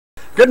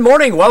Good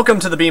morning, welcome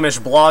to the Beamish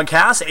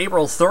Blogcast,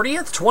 April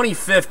 30th,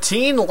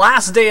 2015,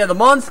 last day of the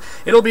month.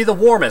 It'll be the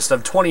warmest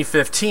of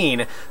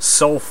 2015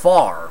 so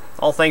far.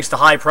 All thanks to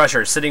high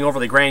pressure sitting over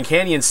the Grand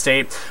Canyon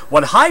state.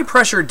 What high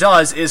pressure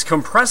does is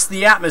compress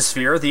the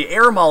atmosphere. The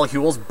air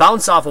molecules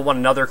bounce off of one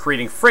another,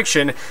 creating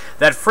friction.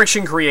 That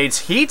friction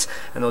creates heat,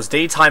 and those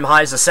daytime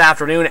highs this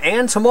afternoon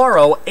and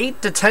tomorrow,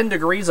 8 to 10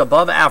 degrees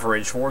above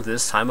average for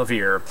this time of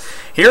year.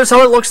 Here's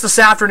how it looks this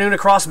afternoon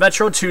across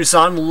Metro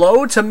Tucson,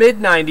 low to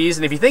mid-90s,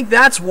 and if you think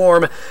that's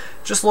warm,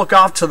 just look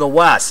off to the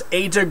west.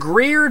 A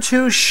degree or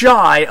two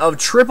shy of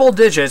triple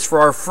digits for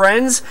our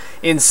friends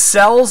in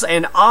Sells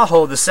and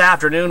Ajo this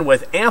afternoon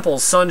with ample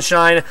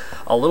sunshine.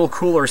 A little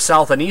cooler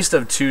south and east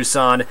of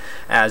Tucson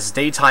as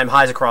daytime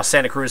highs across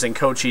Santa Cruz and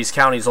Cochise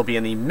counties will be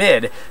in the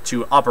mid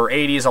to upper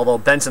 80s, although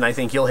Benson, I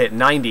think you'll hit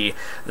 90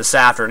 this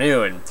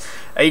afternoon.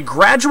 A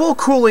gradual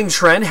cooling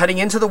trend heading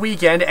into the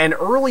weekend and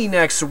early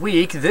next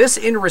week. This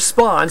in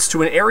response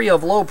to an area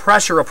of low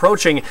pressure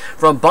approaching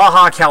from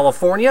Baja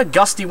California.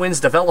 Gusty winds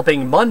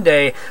developing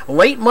Monday,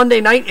 late Monday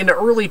night into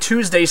early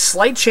Tuesday.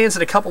 Slight chance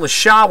at a couple of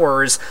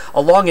showers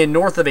along and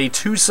north of a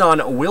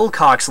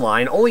Tucson-Wilcox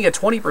line. Only a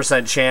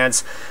 20%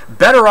 chance.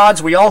 Better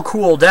odds we all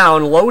cool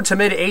down. Low to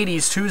mid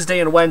 80s Tuesday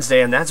and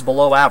Wednesday, and that's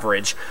below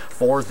average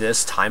for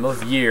this time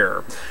of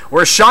year.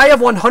 We're shy of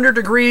 100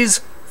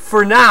 degrees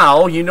for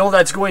now. You know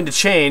that's going to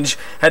change.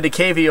 Head to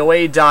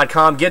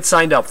KVOA.com. Get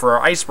signed up for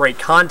our Ice Break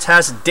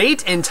contest.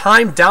 Date and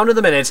time down to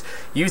the minute.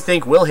 You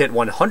think we'll hit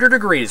 100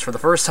 degrees for the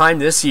first time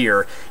this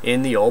year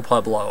in the Old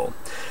Pueblo.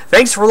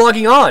 Thanks for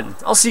logging on.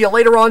 I'll see you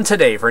later on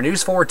today for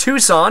News 4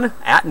 Tucson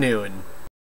at noon.